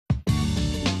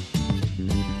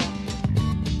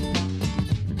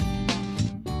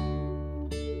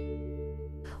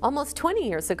Almost 20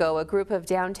 years ago, a group of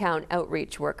downtown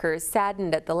outreach workers,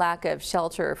 saddened at the lack of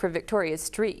shelter for Victoria's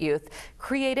street youth,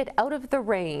 created Out of the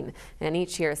Rain. And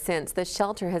each year since, the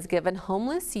shelter has given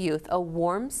homeless youth a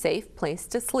warm, safe place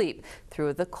to sleep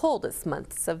through the coldest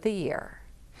months of the year.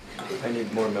 I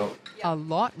need more milk. A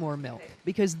lot more milk,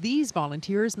 because these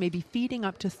volunteers may be feeding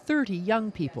up to 30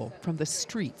 young people from the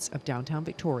streets of downtown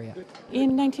Victoria.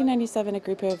 In 1997, a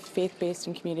group of faith-based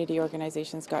and community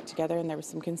organizations got together, and there were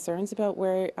some concerns about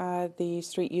where the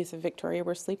street youth of Victoria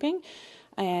were sleeping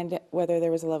and whether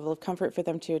there was a level of comfort for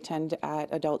them to attend at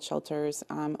adult shelters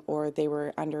or they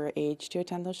were underage to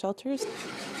attend those shelters.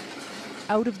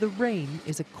 Out of the Rain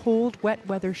is a cold, wet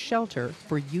weather shelter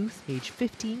for youth aged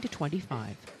 15 to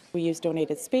 25. We use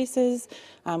donated spaces,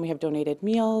 we have donated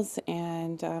meals,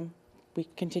 and we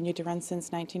continue to run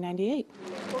since 1998.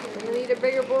 We need a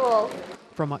bigger bowl.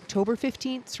 From October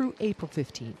 15th through April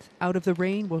 15th, Out of the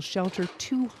Rain will shelter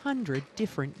 200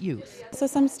 different youth. So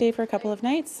some stay for a couple of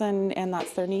nights and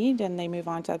that's their need, and they move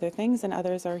on to other things, and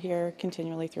others are here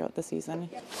continually throughout the season.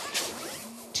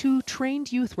 2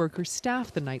 trained youth workers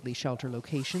staff the nightly shelter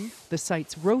location. The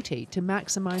sites rotate to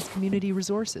maximize community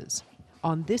resources.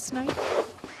 On this night,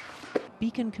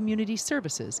 Beacon Community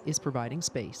Services is providing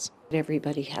space.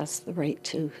 Everybody has the right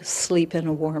to sleep in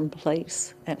a warm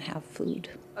place and have food.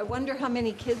 I wonder how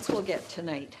many kids we'll get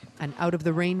tonight. An Out of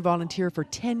the Rain volunteer for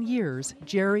 10 years,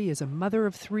 Jerry is a mother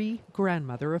of 3,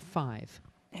 grandmother of 5.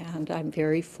 And I'm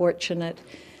very fortunate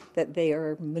that they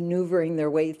are maneuvering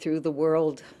their way through the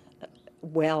world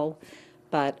well.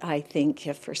 But I think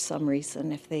if for some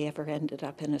reason, if they ever ended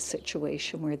up in a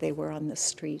situation where they were on the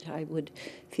street, I would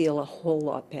feel a whole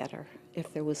lot better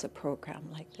if there was a program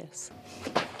like this.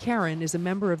 Karen is a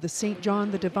member of the St.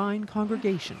 John the Divine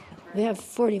congregation. We have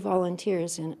 40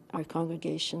 volunteers in our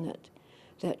congregation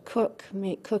that cook,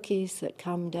 make cookies, that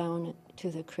come down to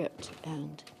the crypt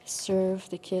and serve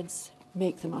the kids,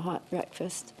 make them a hot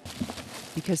breakfast.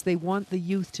 Because they want the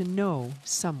youth to know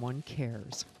someone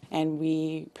cares. And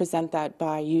we present that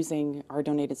by using our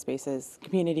donated spaces,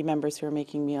 community members who are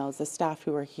making meals, the staff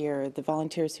who are here, the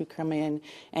volunteers who come in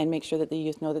and make sure that the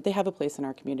youth know that they have a place in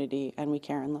our community and we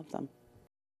care and love them.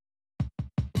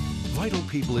 Vital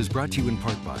People is brought to you in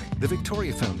part by the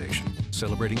Victoria Foundation,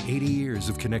 celebrating 80 years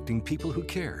of connecting people who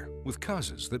care with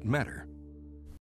causes that matter.